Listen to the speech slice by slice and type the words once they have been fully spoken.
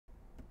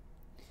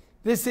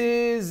This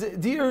is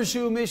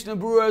Dirshu Mishnah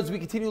Berurah as we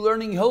continue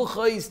learning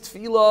Hilchos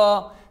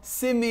Tefillah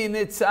Siman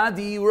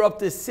Tzadi. We're up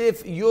to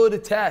Sif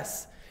Yud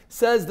Tes.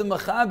 Says the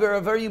Mechaber,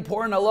 a very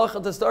important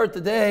halacha to start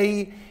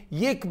today.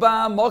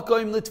 Yikba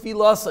makom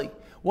l'tfilasai.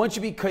 One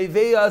should be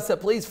kaveyas, a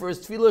place for his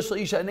tefillah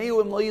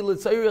shleishaneu imloi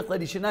l'tzayrich,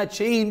 that he should not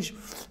change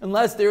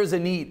unless there is a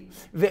need.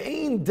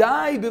 Ve'ein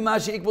dai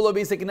b'ma she'ikbalo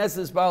b'eis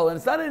haKnesses ba'al, and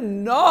it's not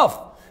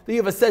enough that you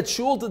have a set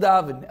shul to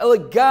daven.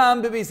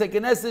 Elegam b'beis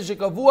haKnesses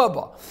shekavua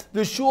ba.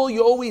 The shul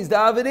you always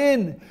daven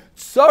in.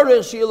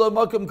 Tzarich she'elo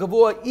makom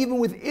kavua. Even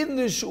within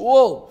the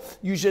shul,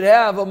 you should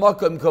have a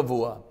makom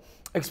kavua.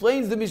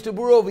 Explains the Mishnah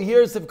Berurah over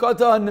here,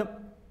 Sivkatan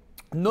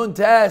Nun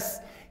Tes.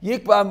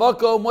 Yikba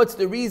makom. What's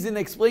the reason?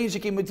 Explains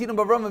Shekim Matinam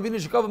Avram Avinu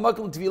Shekav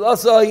makom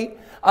Tvilasai.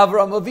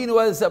 Avram Avinu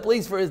has a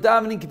place for his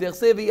davening.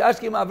 Kitechsevi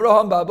Ashkim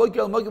Avraham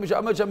Ba'Bokel makom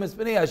Shamad Sham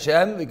Espnei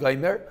Hashem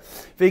V'Gaimer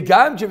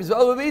V'Gam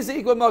Shevizval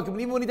V'Beisei Yikba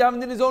makom. Even when he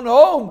davened in his own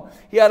home,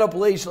 he had a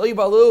place. Shlei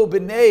Balu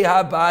B'nei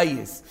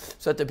Habayis,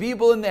 so that the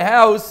people in the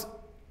house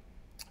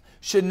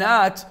should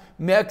not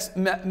make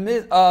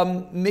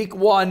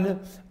one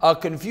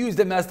confused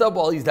and messed up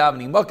while he's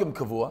davening. Makom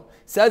kavua.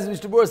 Says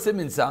Mishnah Berurah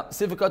Siman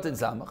Sivakat and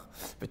Samach.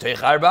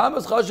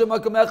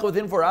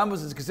 Within 4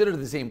 amos is considered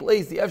the same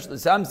place. The Efshel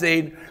Sam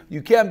said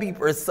you can't be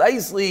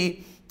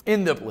precisely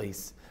in the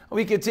place.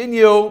 We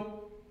continue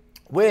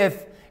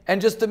with, and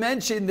just to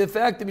mention the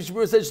fact that Mishnah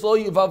Berurah said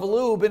Shlo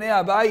Yivavalu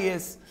B'nei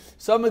Abayis.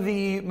 Some of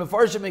the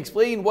Mefarshim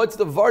explain what's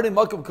the Vardim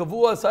Makom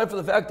Kavua, aside from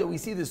the fact that we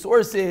see the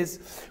sources.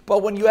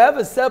 But when you have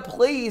a set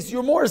place,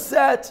 you're more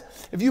set.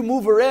 If you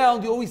move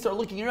around, you always start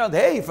looking around.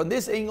 Hey, from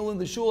this angle in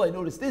the shul, I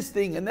noticed this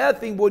thing and that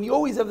thing. But when you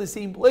always have the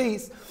same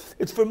place,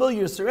 it's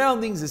familiar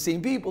surroundings, the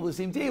same people, the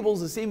same tables,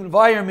 the same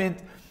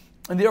environment,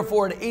 and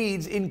therefore it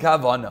aids in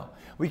Kavana.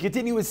 We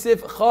continue with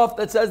Sif Chaf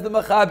that says the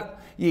Mechaber.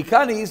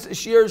 Yikanis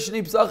Shir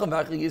Shnei Psachim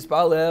V'Achri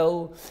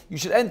Yispalel. You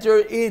should enter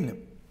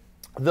in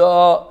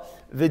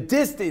the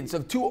distance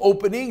of 2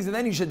 openings, and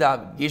then you should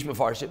daven. Yesh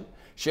mefarshim.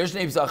 Shir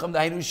shnei psachim,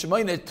 dainu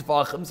shemaina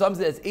tefachim. Some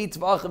say it's 8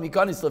 tefachim.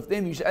 Yikanis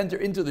liftim. You should enter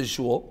into the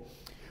shul.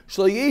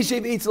 Shlo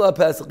yeshev eitzel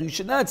pesach. You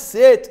should not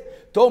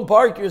sit. Don't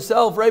park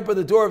yourself right by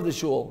the door of the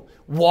shul.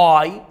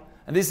 Why?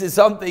 And this is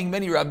something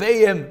many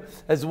rabbeim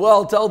as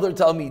well tell their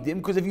talmidim.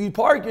 Because if you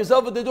park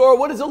yourself at the door,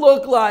 what does it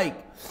look like?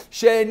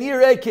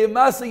 She'nireh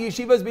kemasa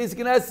yeshivas basic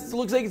and it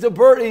looks like it's a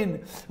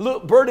burden.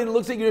 Burden. It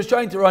looks like you're just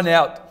trying to run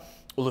out.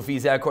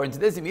 According to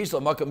this,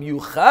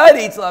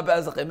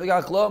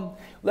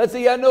 let's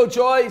say you had no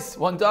choice.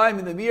 One time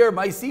in the mirror,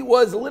 my seat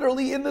was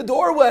literally in the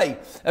doorway.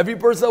 Every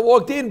person that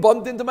walked in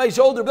bumped into my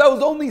shoulder. But that was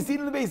the only seat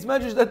in the base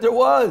measures that there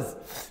was.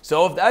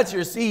 So if that's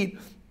your seat,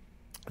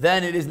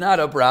 then it is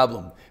not a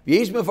problem.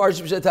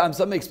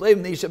 Some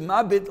explain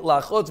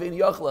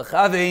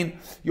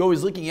you're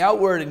always looking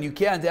outward and you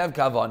can't have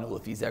kavanah.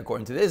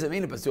 According to this,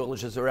 according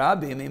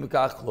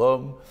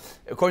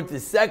to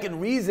the second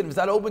reason, if it's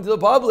not open to the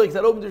public, it's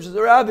not open to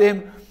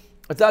Shazarabim,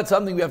 it's not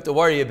something we have to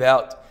worry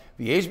about.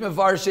 You shouldn't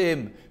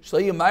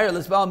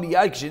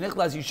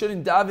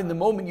daven the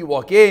moment you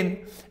walk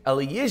in.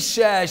 You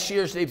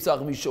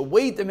should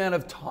wait the amount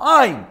of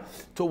time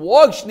to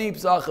walk Shnei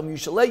Psachim. You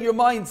should let your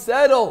mind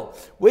settle.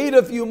 Wait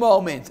a few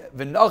moments.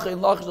 And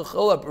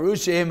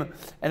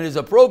it is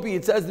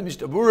appropriate, says the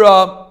Mishnah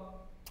Berurah,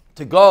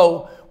 to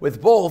go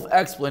with both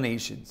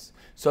explanations.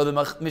 So the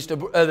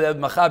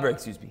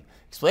Mechaber,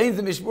 explains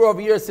the Mishnah Berurah over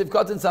here,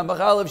 Sivkat and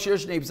Samachal of Shir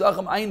Shnei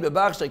Psachim Ayin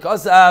Bebach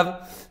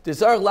Shekasav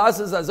Tisar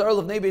Lasses Azar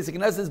Lefnei Basic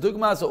Knesses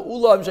Dugma So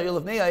Ulam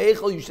Shayil Lefnei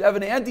Ha'echel. You should have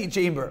an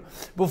antechamber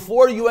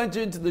before you enter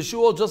into the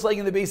shul, just like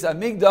in the Beis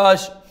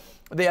HaMikdash.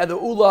 They had the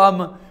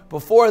Ulam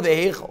before the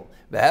Hechel.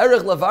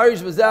 V'herech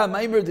lavarish v'zeh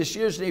maimer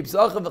d'shir shnei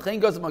psachim v'chein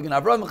kasam magen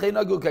Avram v'chein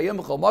nagu kayem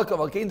b'chol makav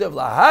v'chein dev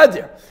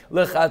lahadir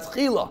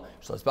l'chatchila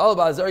shlos b'al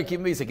ba'azar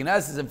kim b'yis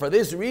haKnesses. And for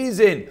this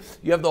reason,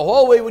 you have the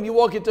hallway when you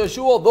walk into a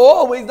shul. The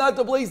hallway is not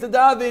the place to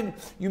daven.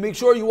 You make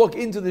sure you walk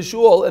into the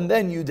shul and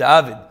then you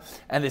daven.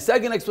 And the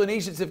second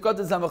explanation, Sivkat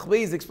and Samach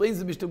Beis, explains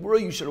the Mishnah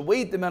Berurah, you should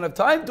wait the amount of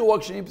time to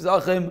walk shnei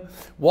psachim.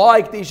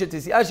 Why?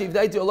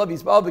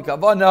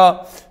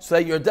 So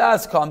that your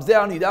das calms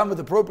down, you daven with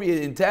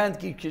appropriate intent.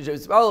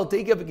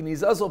 Take up if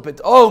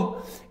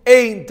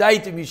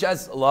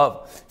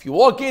you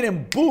walk in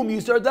and boom, you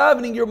start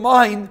davening, your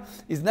mind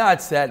is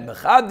not set. You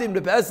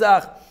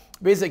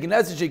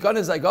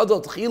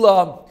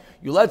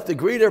let the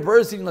greater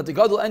person, let the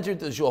gadol enter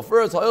into the shul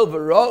first.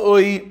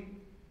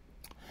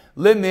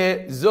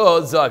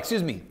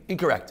 Excuse me,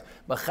 incorrect.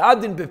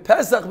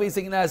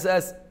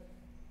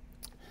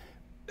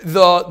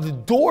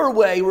 The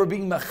doorway we're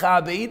being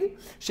machabed,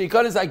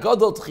 sheikanis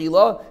agadol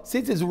tchila,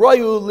 since it's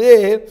rayu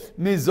le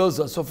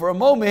mizozah. So for a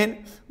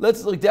moment,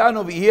 let's look down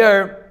over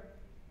here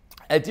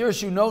at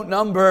Dirshu note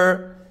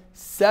number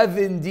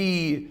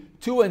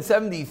 72 and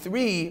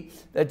 73.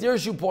 That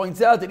Dirshu points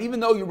out that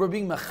even though you were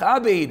being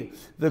machabed,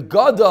 the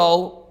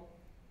gadol,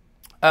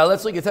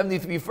 let's look at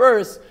 73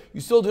 first.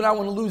 You still do not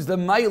want to lose the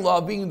ma'ila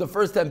of being the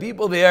first 10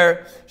 people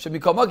there.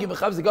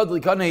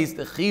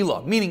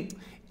 Meaning,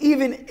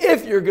 even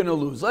if you're going to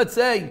lose. Let's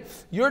say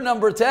you're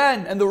number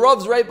 10 and the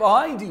Rav's right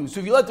behind you. So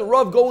if you let the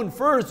Rav go in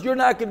first, you're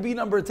not going to be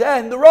number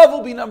 10. The Rav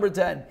will be number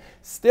 10.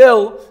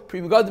 Still,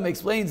 Pri Megadim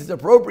explains it's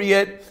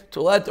appropriate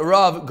to let the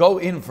Rav go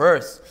in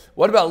first.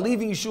 What about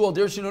leaving shul?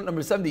 Dirshu note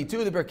number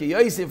 72, the Berkei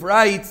Yosef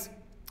writes,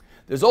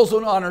 there's also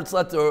an honor to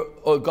let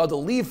the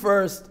Gadol leave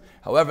first.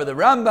 However, the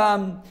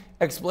Rambam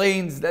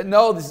explains that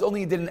no, this is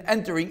only didn't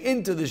entering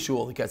into the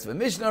shul. The Concise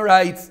Mishnah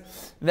writes,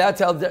 that's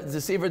how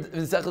the Sefer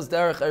V'Seches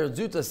Derech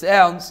Erzuta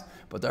sounds.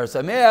 But Dar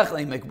Sameach,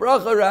 Leimek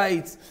Bracha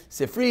writes,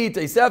 Sefri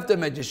Teisefta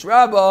Medrash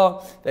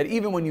Rabbah, that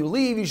even when you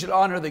leave, you should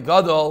honor the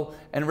Gadol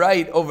and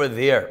write over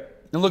there.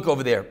 And look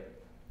over there.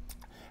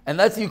 And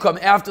let's say you come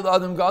after the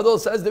Adam Gadol,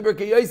 says the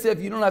Berkei Yosef,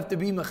 you don't have to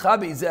be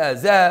Mechabi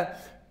Zeh,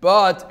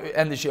 but,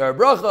 and the Shir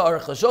Bracha or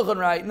Chashochan,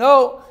 right?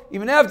 No,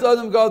 even after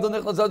Adam Gadol,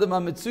 Nechlas Adam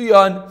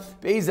HaMetzuyan,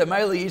 Be'ezeh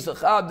Meili Yish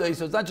L'Chabdei,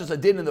 so it's not just a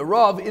din in the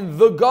Rav, in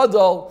the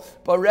Gadol,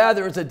 but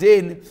rather it's a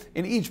din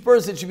in each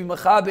person should be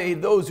Mechabe,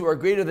 those who are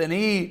greater than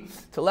he,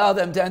 to allow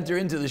them to enter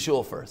into the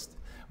shul first.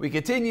 We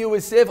continue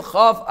with Sif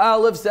Chaf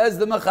Aleph, says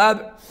the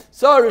Mechaber.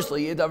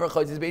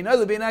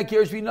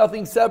 There should be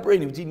nothing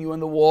separating between you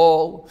and the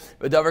wall.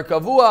 But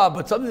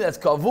something that's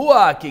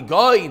kavua,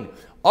 kigoin,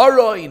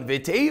 aroin,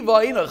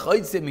 v'teiva,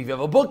 if you have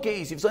a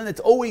bookcase, if something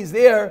that's always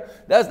there,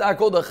 that's not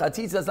called a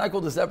chatzitz, that's not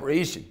called a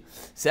separation.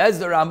 Says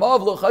the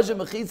Ramav, lo chashem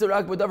mechitza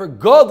rak b'davar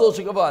gadol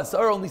shekava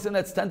asar, only something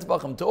that's 10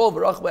 t'vachim tall,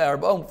 v'rach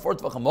b'arba'um, 4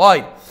 t'vachim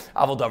wide.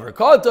 Aval davar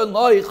katan,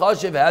 lo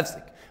yichashev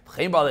hefsek.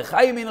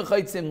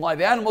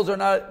 Live animals are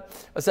not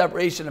a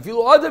separation.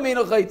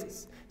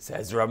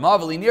 Says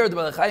Ramav,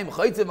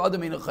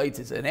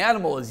 an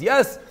animal is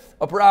yes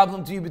a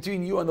problem to you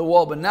between you and the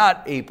wall, but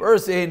not a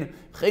person.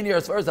 And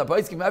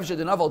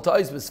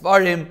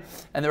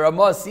the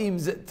Ramah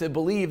seems to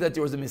believe that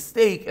there was a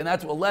mistake, and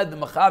that's what led the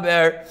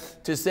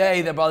Mechaber to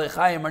say that Balei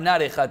Chayim are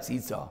not a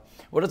chatzitza.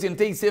 What else going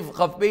to take Sif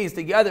Chaf Beis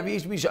together?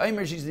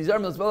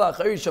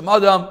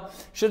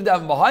 Shouldn't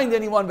have him behind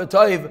anyone, but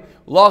Toiv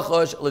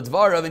Lachash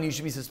Litvarav, and you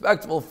should be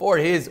suspectful for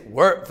his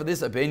work, for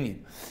this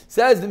opinion.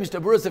 Says the Mishnah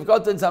Berurah Sif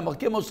Katan Samach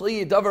Gimel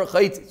Shli Davar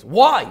Chaitzis.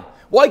 Why?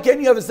 Why can't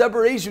you have a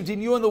separation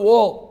between you and the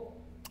wall?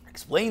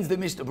 Explains the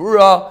Mishnah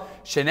Berurah,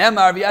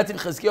 Shenemar V'yativ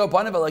Chizkiyahu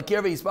Panav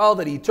Alakir V'Yispal,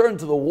 that he turned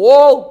to the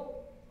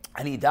wall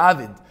and he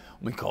davened.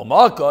 This is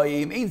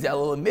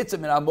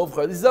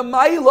a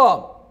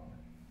Mailah.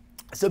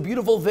 It's a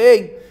beautiful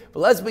thing. But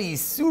let's be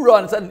Yisura,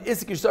 and it's not an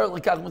Isik Yishar,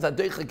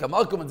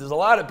 and there's a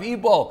lot of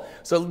people,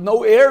 so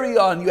no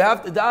area, and you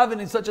have to daven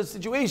in such a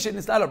situation,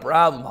 it's not a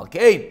problem.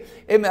 Okay?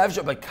 It's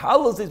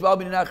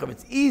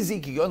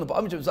easy. You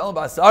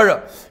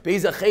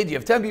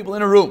have 10 people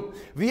in a room.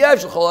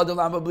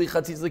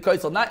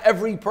 Not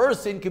every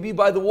person can be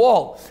by the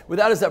wall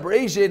without a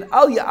separation.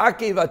 Don't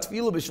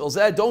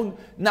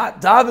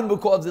not daven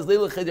because there's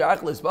Leila Cheder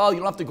Achel. You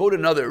don't have to go to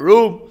another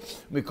room.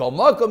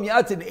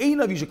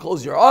 You should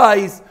close your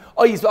eyes.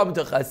 Or you swap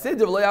into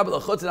Chasidim,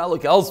 and not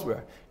look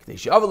elsewhere. So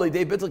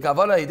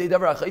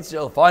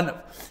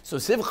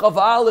Siv Chav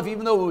Aleph,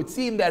 even though it would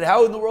seem that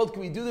how in the world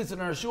can we do this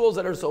in our shuls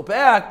that are so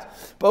packed,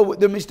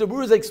 but the Mishnah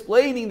Berurah is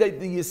explaining that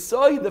the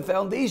Yesod, the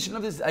foundation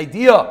of this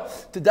idea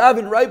to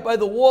daven right by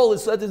the wall,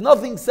 is so that there's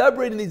nothing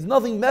separating, there's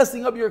nothing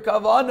messing up your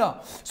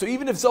kavana. So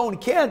even if someone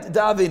can't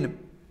daven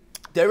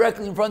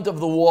directly in front of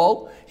the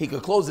wall, he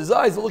could close his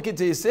eyes and look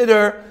into his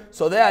siddur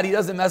so that he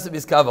doesn't mess up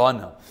his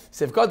kavana.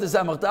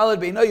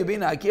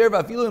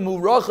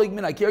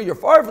 You're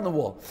far from the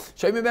wall.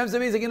 So explains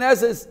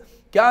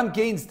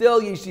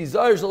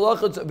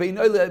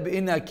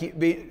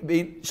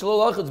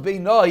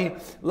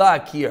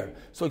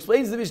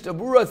the Mishnah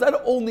Berurah, it's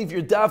not only if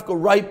your daf go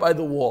right by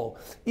the wall,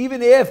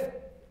 even if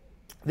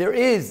there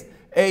is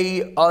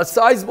a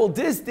sizable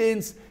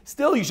distance,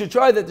 still you should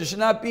try that there should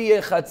not be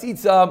a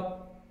chatzitza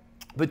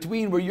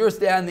between where you're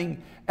standing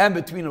and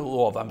between the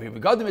wall. Says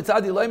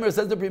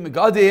the Pri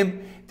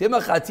Megadim, that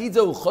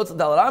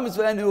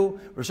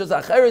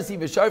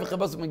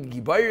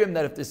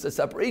if there's a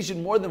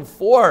separation more than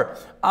 4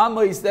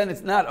 amos, then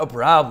it's not a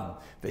problem.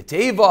 If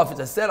it's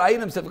a set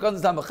item,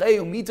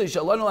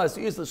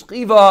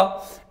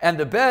 and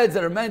the beds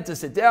that are meant to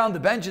sit down, the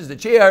benches, the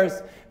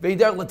chairs, this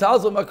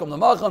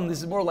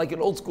is more like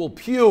an old school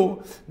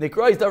pew. If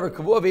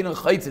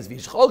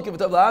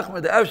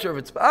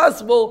it's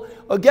possible,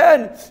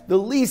 again, the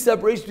least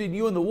separation between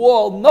you and the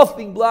wall,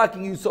 nothing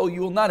blocking you, so you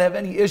will not have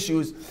any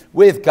issues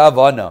with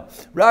kavana.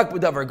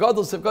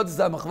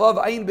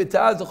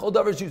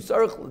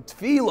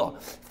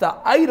 If the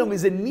item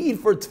is in need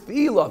for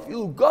tefillah,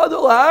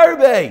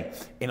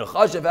 in a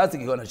chashav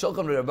asik,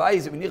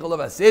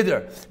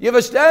 you have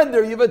a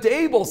stander, you have a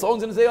table.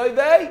 Someone's going to say, "Oy,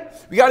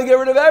 we got to get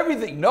rid of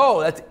everything."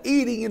 No, that's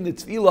eating in the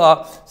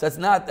tefillah. So that's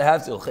not the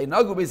have to. The 10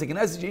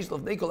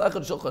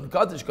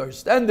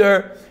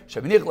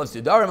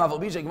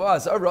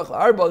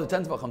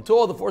 tvachim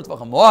tall, the 4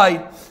 tvachim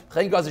wide.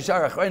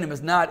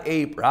 Is not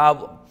a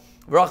problem.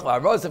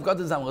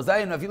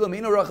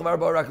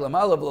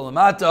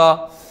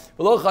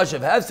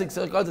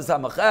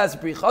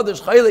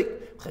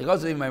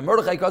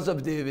 Mordechai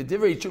Kasav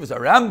Divrei Shuvas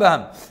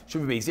Rambam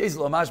Shuv Beis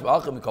Yisrael Mash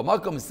Ba'achim Mikol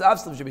Makom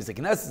Misafslim Shuv Beis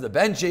Knesses the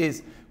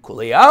benches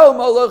Kuliyal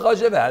Malach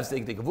Hashem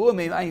Havstik Tekavu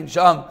Meim Ayin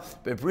Sham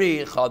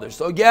Bepri Chader.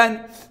 So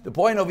again, the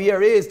point over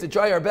here is to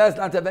try our best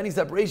not to have any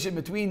separation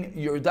between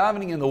your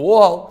davening and the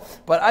wall,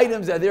 but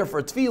items that are there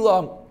for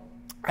tefillah,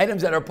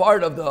 items that are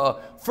part of the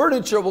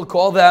furniture, we'll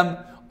call them,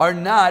 are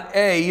not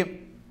a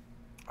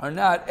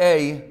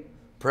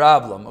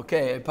problem.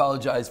 Okay, I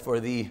apologize for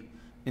the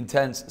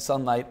intense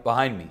sunlight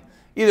behind me.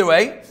 Either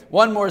way,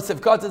 one more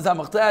Sivkatas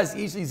HaMachtas,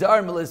 Yishli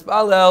Zar Melis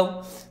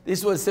Balel.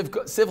 This was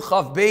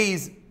Sivchav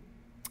Beis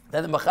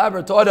that the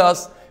Mechaber taught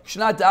us,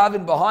 Shnat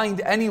Daven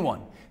behind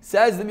anyone.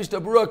 Says the Mishnah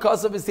Berurah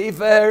Kasav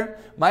Sefer,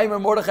 Maimer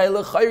Mordechai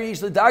Lechayr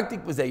Yish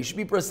Ledaktik B'zeh. You should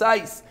be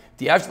precise.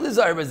 The actual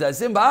Zar B'zeh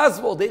is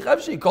impossible. They have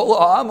Shekol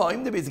Ha'ama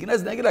Im the Beis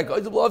Knesset Neged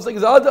HaKoyz B'Lav Seg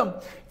Adam.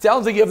 It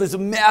sounds like you have this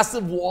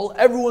massive wall.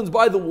 Everyone's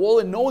by the wall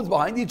and no one's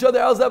behind each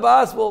other. How's that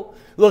possible?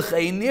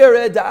 Lechei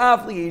Nireh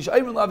Da'af Liyish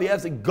Ayman Lavi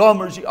Hefsek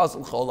Gomer She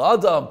Asal Chol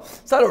Adam.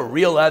 It's not a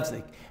real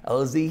Hefsek.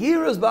 It's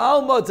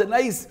a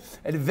nice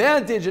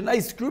advantage, a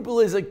nice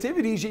scrupulous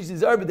activity.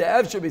 It's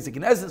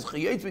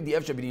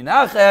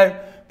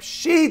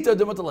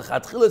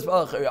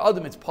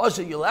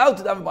pasha, you're allowed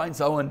to daven behind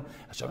someone.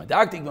 The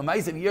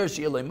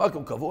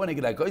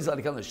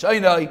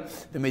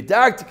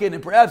medaktikin,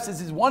 and perhaps this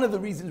is one of the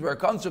reasons where it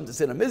comes from to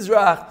sit on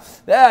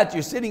Mizrach, that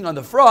you're sitting on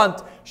the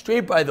front,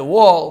 straight by the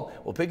wall.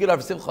 We'll pick it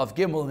up for Simchav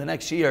Gimel in the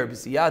next year.